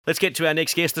Let's get to our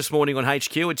next guest this morning on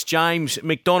HQ. It's James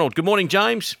McDonald. Good morning,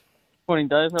 James. Morning,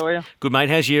 Dave. How are you? Good, mate.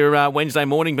 How's your Wednesday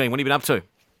morning been? What have you been up to?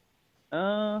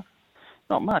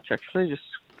 Not much, actually.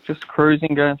 Just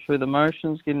cruising, going through the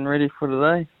motions, getting ready for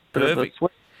today. Perfect.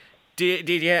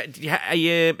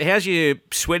 How's your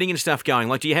sweating and stuff going?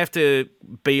 Like, do you have to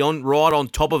be right on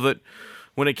top of it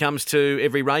when it comes to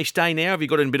every race day now? Have you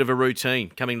got in a bit of a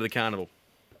routine coming to the carnival?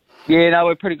 Yeah, no,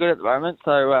 we're pretty good at the moment.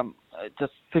 So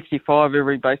just 55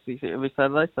 every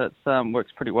Saturday, so it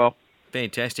works pretty well.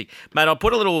 Fantastic. Mate, I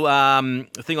put a little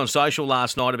thing on social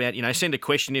last night about, send a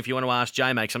question if you want to ask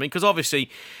J-Mac something, because obviously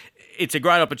it's a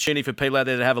great opportunity for people out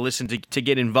there to have a listen to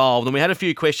get involved. And we had a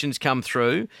few questions come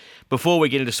through before we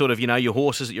get into sort of, your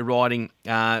horses that you're riding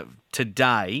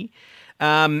today.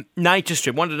 Nature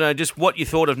Strip, wanted to know just what you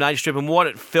thought of Nature Strip and what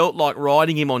it felt like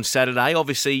riding him on Saturday.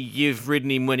 Obviously, you've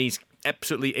ridden him when he's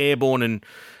absolutely airborne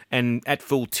and at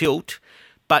full tilt.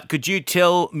 But could you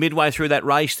tell midway through that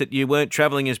race that you weren't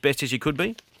travelling as best as you could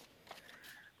be?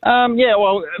 Yeah,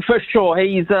 well, for sure.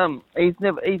 He's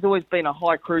always been a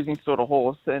high cruising sort of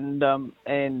horse,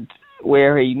 and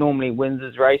where he normally wins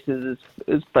his races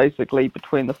is basically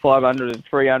between the 500 and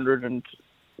 300, and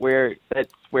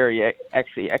that's where he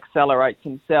actually accelerates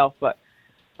himself. But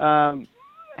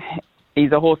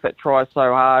he's a horse that tries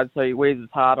so hard, so he wears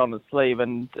his heart on his sleeve,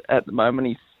 and at the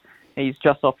moment he's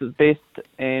just off his best,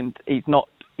 and he's not.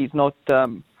 He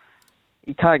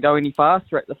can't go any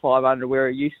faster at the 500 where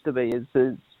he used to be. Is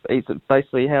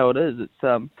basically how it is.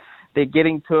 It's they're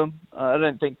getting to him. I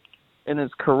don't think in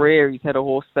his career he's had a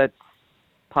horse that's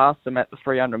passed him at the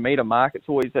 300 metre mark. It's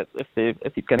always that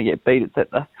if he's going to get beat, it's at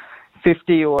the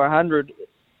 50 or 100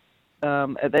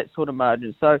 at that sort of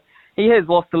margin. So he has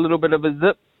lost a little bit of his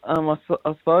zip, I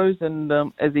suppose, and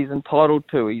as he's entitled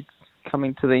to, he's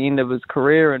coming to the end of his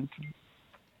career, and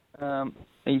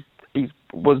he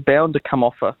was bound to come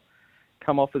off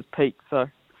his peak. So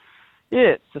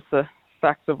yeah, it's just a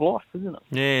fact of life, isn't it?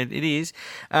 Yeah, it is.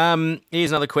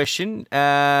 Here's another question.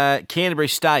 Canterbury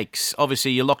Stakes.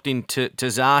 Obviously, you're locked into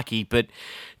Zaki, but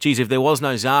geez, if there was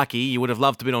no Zaki, you would have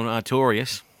loved to be on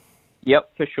Artorias.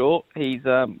 Yep, for sure. He's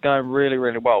going really,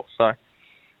 really well. So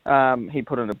he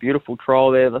put in a beautiful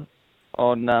trial there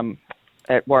on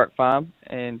at Warwick Farm,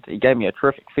 and he gave me a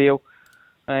terrific feel.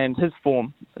 And his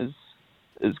form is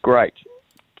great,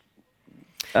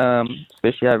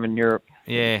 especially over in Europe.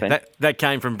 Yeah, that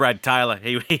came from Brad Taylor.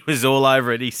 He was all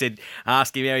over it. He said,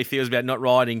 ask him how he feels about not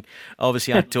riding,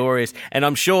 obviously, Artorias. And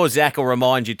I'm sure Zach will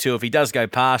remind you too. If he does go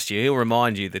past you, he'll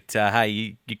remind you that,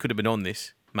 hey, you could have been on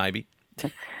this, maybe.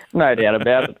 No doubt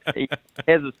about it. He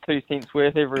has his 2 cents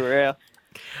worth everywhere else.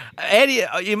 Eddie,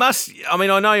 you must. I mean,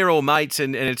 I know you're all mates,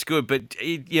 and it's good, but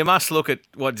you must look at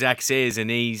what Zach says,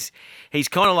 and he's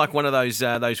kind of like one of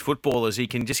those footballers. He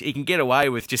can get away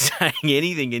with just saying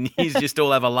anything, and he's just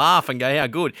all have a laugh and go, "How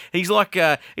good!" He's like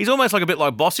he's almost like a bit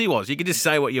like Bossy was. You can just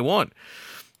say what you want.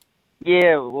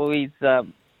 Yeah, well, he's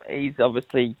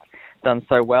obviously done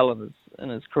so well in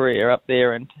his career up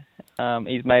there, and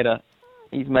he's made a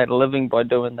living by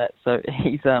doing that. So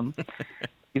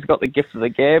he's got the gift of the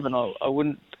gab, and I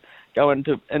wouldn't go in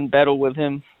battle with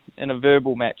him in a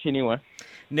verbal match anyway.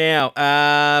 Now,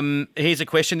 here's a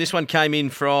question. This one came in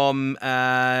from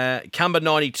Cumber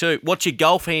 92. What's your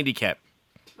golf handicap?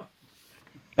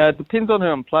 It depends on who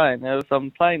I'm playing. Now, if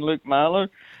I'm playing Luke Marlowe...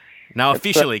 No,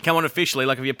 officially. Come on, officially.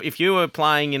 Like if you were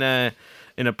playing in a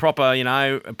proper,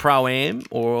 pro-am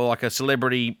or like a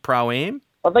celebrity pro-am?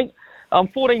 I think I'm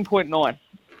 14.9.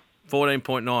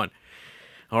 14.9.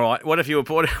 All right. What if you were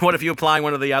playing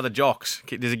one of the other jocks?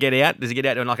 Does it get out? Does it get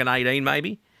out to like an 18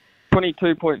 maybe?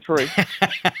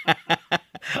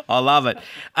 22.3. I love it.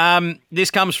 This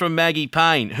comes from Maggie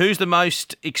Payne. Who's the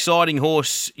most exciting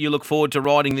horse you look forward to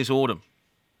riding this autumn?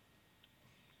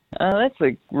 That's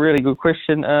a really good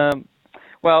question.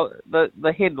 Well,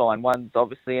 the headline one's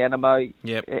obviously Animo.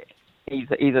 Yep.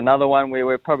 He's another one where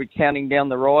we're probably counting down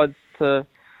the rides for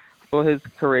his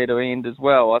career to end as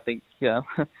well. I think,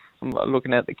 I'm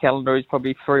looking at the calendar, he's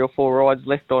probably 3 or 4 rides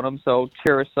left on him, so I'll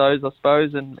cherish those, I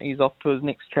suppose, and he's off to his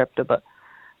next chapter. But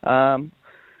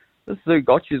this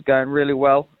Zugotcha's going really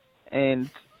well, and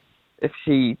if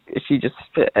she just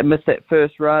missed that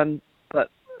first run, but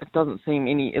it doesn't seem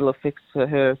any ill effects to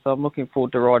her, so I'm looking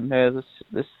forward to riding her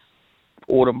this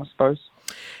autumn, I suppose.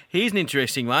 Here's an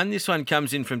interesting one. This one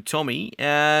comes in from Tommy.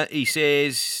 He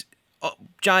says,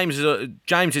 James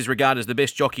is regarded as the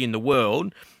best jockey in the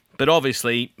world, but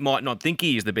obviously might not think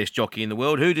he is the best jockey in the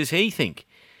world. Who does he think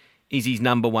is his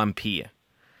number one peer?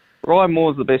 Ryan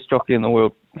Moore's the best jockey in the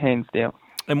world, hands down.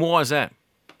 And why is that?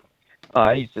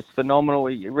 He's just phenomenal.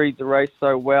 He reads the race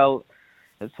so well.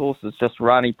 his horses just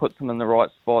run. He puts them in the right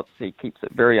spots. He keeps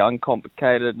it very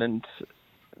uncomplicated, and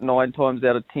 9 times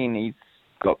out of 10, he's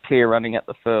got clear running at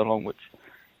the furlong, which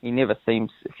he never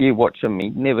seems. If you watch him, he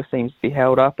never seems to be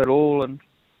held up at all,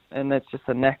 and that's just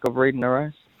a knack of reading a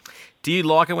race. Do you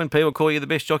like it when people call you the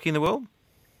best jockey in the world?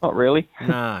 Not really.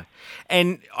 No.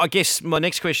 And I guess my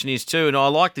next question is too, and I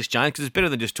like this, James, because it's better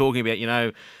than just talking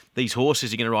about, these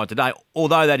horses you're going to ride today,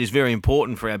 although that is very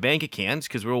important for our bank accounts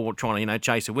because we're all trying to,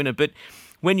 chase a winner. But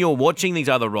when you're watching these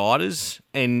other riders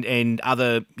and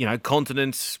other,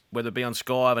 continents, whether it be on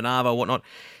Sky, Arvo, whatnot,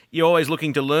 you're always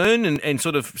looking to learn and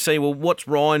sort of see, well, what's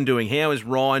Ryan doing? How is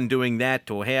Ryan doing that?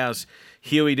 Or how's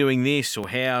Huey doing this? Or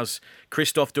how's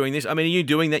Christoph doing this? I mean, are you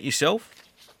doing that yourself?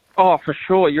 Oh, for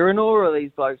sure. You're in awe of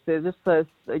these blokes. They're just so,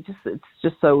 it's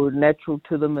just so natural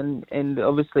to them, and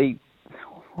obviously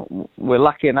we're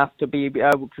lucky enough to be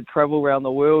able to travel around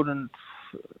the world, and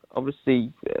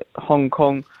obviously Hong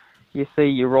Kong,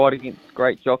 you ride against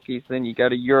great jockeys, then you go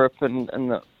to Europe in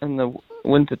the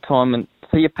winter time, and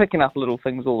so you're picking up little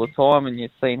things all the time, and you're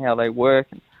seeing how they work.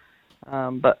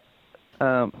 But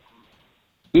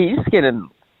you just get in,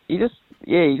 you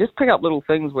just pick up little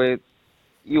things where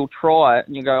you'll try it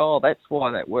and you go, oh, that's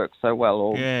why that works so well,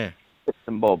 or bits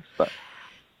and bobs. But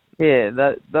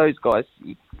those guys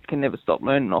you can never stop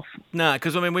learning off. No,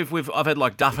 because I mean I've had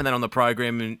like Duff and that on the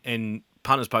program and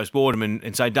punters post-mortem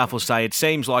and say Duff will say it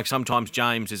seems like sometimes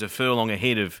James is a furlong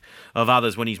ahead of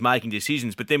others when he's making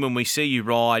decisions, but then when we see you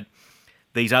ride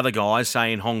these other guys,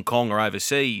 say in Hong Kong or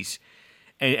overseas,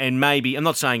 and maybe, I'm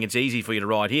not saying it's easy for you to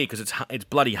ride here because it's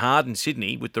bloody hard in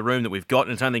Sydney with the room that we've got,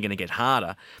 and it's only going to get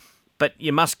harder. But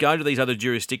you must go to these other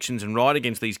jurisdictions and ride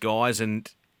against these guys and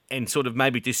sort of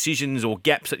maybe decisions or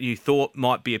gaps that you thought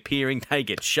might be appearing, they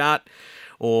get shut,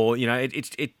 or,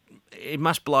 it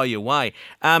must blow you away.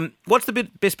 What's the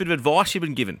best bit of advice you've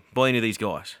been given by any of these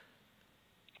guys?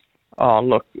 Oh,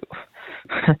 look,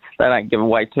 they don't give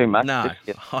away too much. No,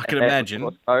 I can imagine. I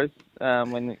suppose,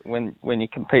 when you're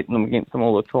competing them against them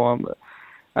all the time. But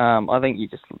I think you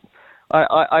just...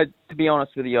 I, to be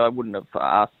honest with you, I wouldn't have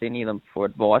asked any of them for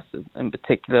advice in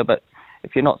particular, but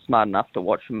if you're not smart enough to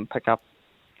watch them pick up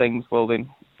things, well, then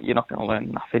you're not going to learn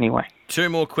enough anyway. 2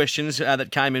 more questions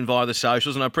that came in via the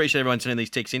socials, and I appreciate everyone sending these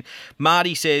texts in.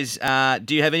 Marty says,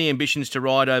 do you have any ambitions to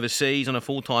ride overseas on a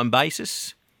full-time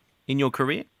basis in your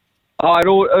career? Oh,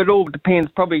 it all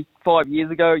depends. Probably 5 years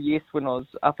ago, yes, when I was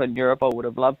up in Europe, I would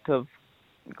have loved to have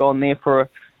gone there for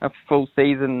a full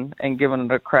season and given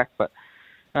it a crack, but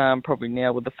probably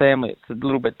now with the family it's a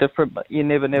little bit different, but you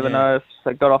never know. If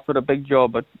I got offered a big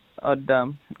job,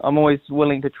 I'm always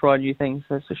willing to try new things,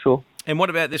 that's for sure. And what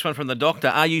about this one from the doctor?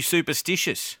 Are you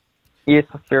superstitious? Yes,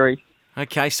 very.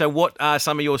 Okay, so what are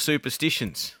some of your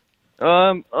superstitions?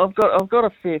 I've got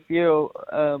a fair few.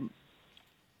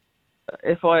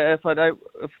 If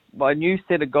my new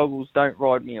set of goggles don't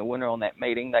ride me a winner on that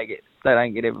meeting, they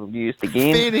don't get ever used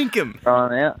again. Fair income.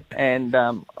 Out. And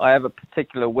I have a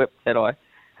particular whip that I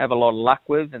have a lot of luck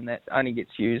with, and that only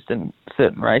gets used in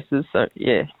certain races. So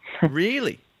yeah.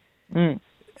 Really?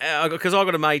 Because I've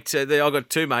got a mate. I've got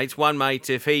 2 mates. One mate,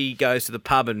 if he goes to the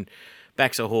pub and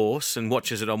backs a horse and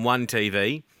watches it on one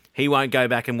TV, he won't go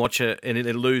back and watch it, and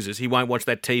it loses. He won't watch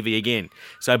that TV again.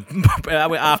 So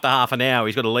after half an hour,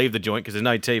 he's got to leave the joint because there's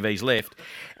no TVs left.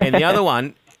 And the other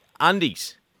one,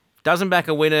 undies. Doesn't back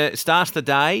a winner, starts the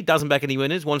day, doesn't back any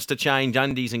winners, wants to change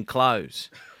undies and clothes.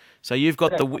 So you've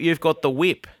got the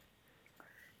whip.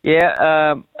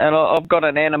 Yeah, and I've got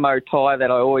an Animo tie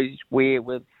that I always wear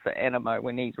with Animo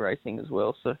when he's racing as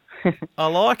well. So I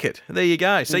like it. There you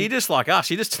go. So you're just like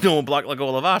us. You're just a normal bloke like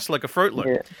all of us, like a Fruit Loop.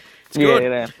 Yeah. It's good.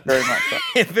 Yeah, very much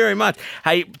so. Very much.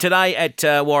 Hey, today at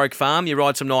Warwick Farm, you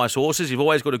ride some nice horses. You've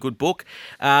always got a good book.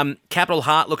 Capital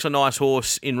Heart looks a nice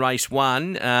horse in race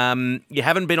 1. You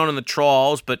haven't been on in the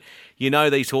trials, but you know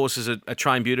these horses are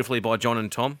trained beautifully by John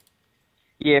and Tom.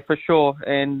 Yeah, for sure,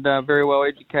 and very well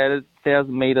educated.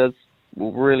 1,000 metres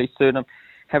will really suit him.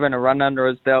 Having a run under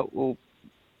his belt will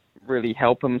really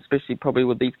help him, especially probably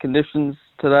with these conditions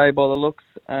today by the looks.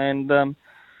 And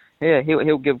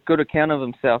he'll give good account of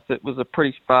himself. It was a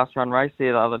pretty fast run race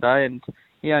there the other day, and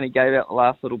he only gave out the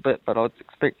last little bit, but I'd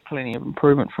expect plenty of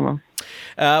improvement from him.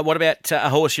 What about a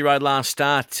horse you rode last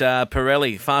start,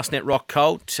 Pirelli, Fastnet Rock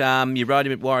Colt? You rode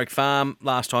him at Warwick Farm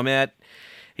last time out.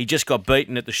 He just got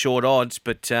beaten at the short odds,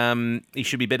 but he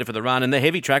should be better for the run. And the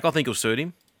heavy track, I think, will suit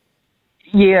him.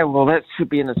 Yeah, well, that should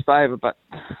be in his favour, but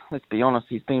let's be honest,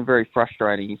 he's been very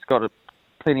frustrating. He's got a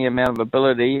plenty amount of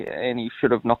ability, and he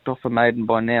should have knocked off a maiden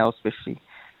by now, especially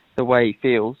the way he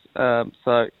feels.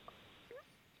 So,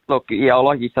 look, yeah,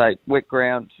 like you say, wet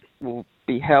ground will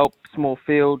be help, small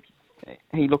field,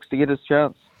 he looks to get his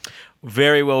chance.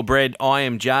 Very well bred. I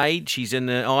Am Jade. She's in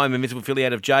the I Am Invincible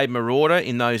affiliate of Jade Marauder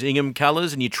in those Ingham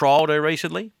colours, and you trialled her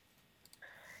recently?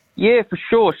 Yeah, for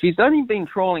sure. She's only been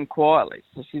trialling quietly,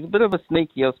 so she's a bit of a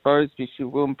sneaky, I suppose. She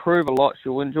will improve a lot.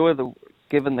 She'll enjoy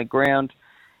given the ground,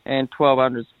 and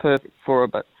 1200 is perfect for her.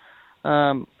 But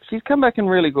she's come back in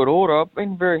really good order. I've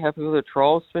been very happy with her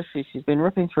trials, especially she's been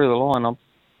ripping through the line. I'm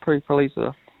pretty pleased with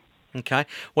her. Okay.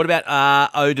 What about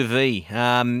Eau de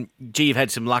Vie? Gee, you've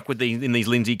had some luck with in these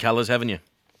Lindsay colours, haven't you?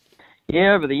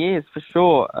 Yeah, over the years, for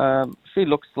sure. She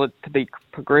looks to be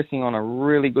progressing on a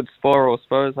really good spiral, I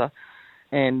suppose.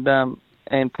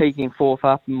 And peaking fourth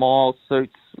up in miles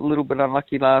suits. A little bit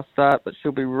unlucky last start, but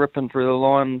she'll be ripping through the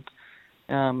line.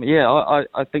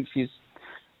 I think she's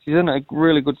in a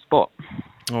really good spot.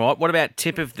 All right. What about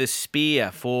Tip of the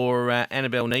Spear for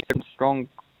Annabelle Needham? Strong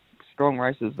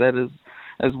races, that is,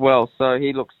 as well. So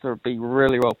he looks to be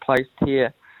really well placed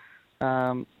here.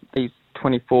 These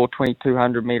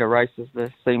 2200 metre races,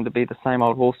 they seem to be the same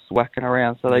old horse whacking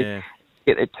around. So they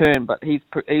get their turn, but he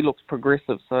looks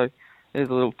progressive. So there's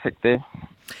a little tick there.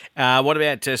 What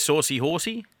about Saucy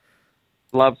Horsey?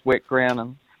 Loves wet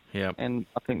ground, and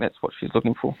I think that's what she's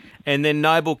looking for. And then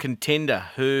Noble Contender,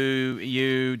 who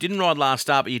you didn't ride last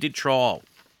start, but you did trial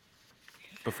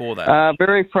before that.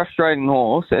 Very frustrating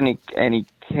horse, and he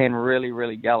can really,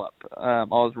 really gallop. I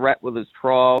was wrapped with his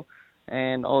trial,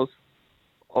 and I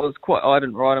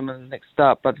didn't ride him in the next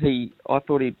start, but I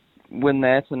thought he'd win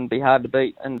that and be hard to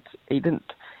beat, and he didn't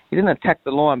attack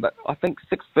the line, but I think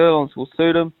 6 furlongs will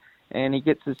suit him, and he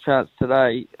gets his chance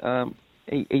today.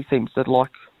 He seems to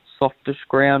like softish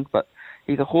ground, but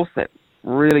he's a horse that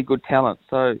really good talent.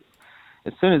 So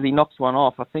as soon as he knocks one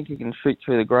off, I think he can shoot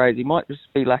through the grades. He might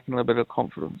just be lacking a little bit of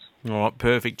confidence. All right,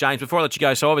 perfect. James, before I let you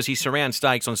go, so obviously Surround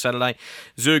Stakes on Saturday.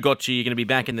 Zugotchi, you're going to be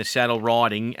back in the saddle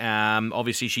riding.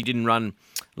 Obviously she didn't run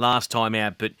last time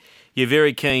out, but you're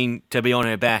very keen to be on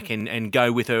her back and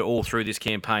go with her all through this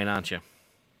campaign, aren't you?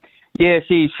 Yeah,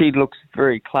 she looks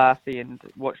very classy, and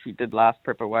what she did last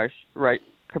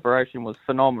preparation was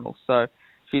phenomenal. So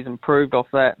she's improved off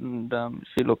that, and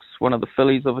she looks one of the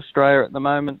fillies of Australia at the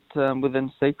moment, within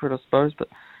secret, I suppose. But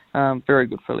very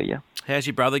good filly, yeah. How's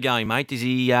your brother going, mate? Is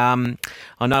he? I know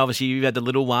obviously you've had the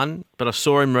little one, but I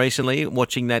saw him recently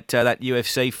watching that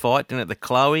UFC fight down at the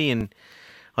Chloe, and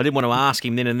I didn't want to ask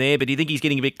him then and there, but do you think he's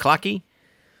getting a bit clucky?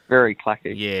 Very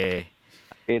clucky. Yeah.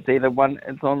 It's either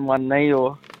it's on one knee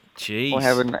or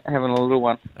having a little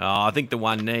one. Oh, I think the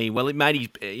one knee. Well,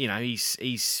 mate,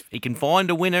 he can find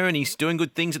a winner, and he's doing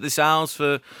good things at the sales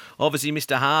for obviously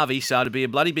Mr. Harvey. So to be a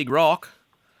bloody big rock,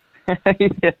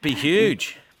 be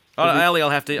huge. I don't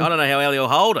know how Ellie will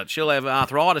hold it. She'll have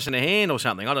arthritis in her hand or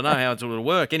something. I don't know how it'll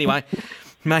work. Anyway,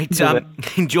 mate,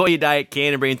 enjoy your day at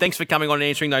Canterbury, and thanks for coming on and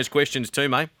answering those questions too,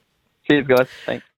 mate. Cheers, guys. Thanks.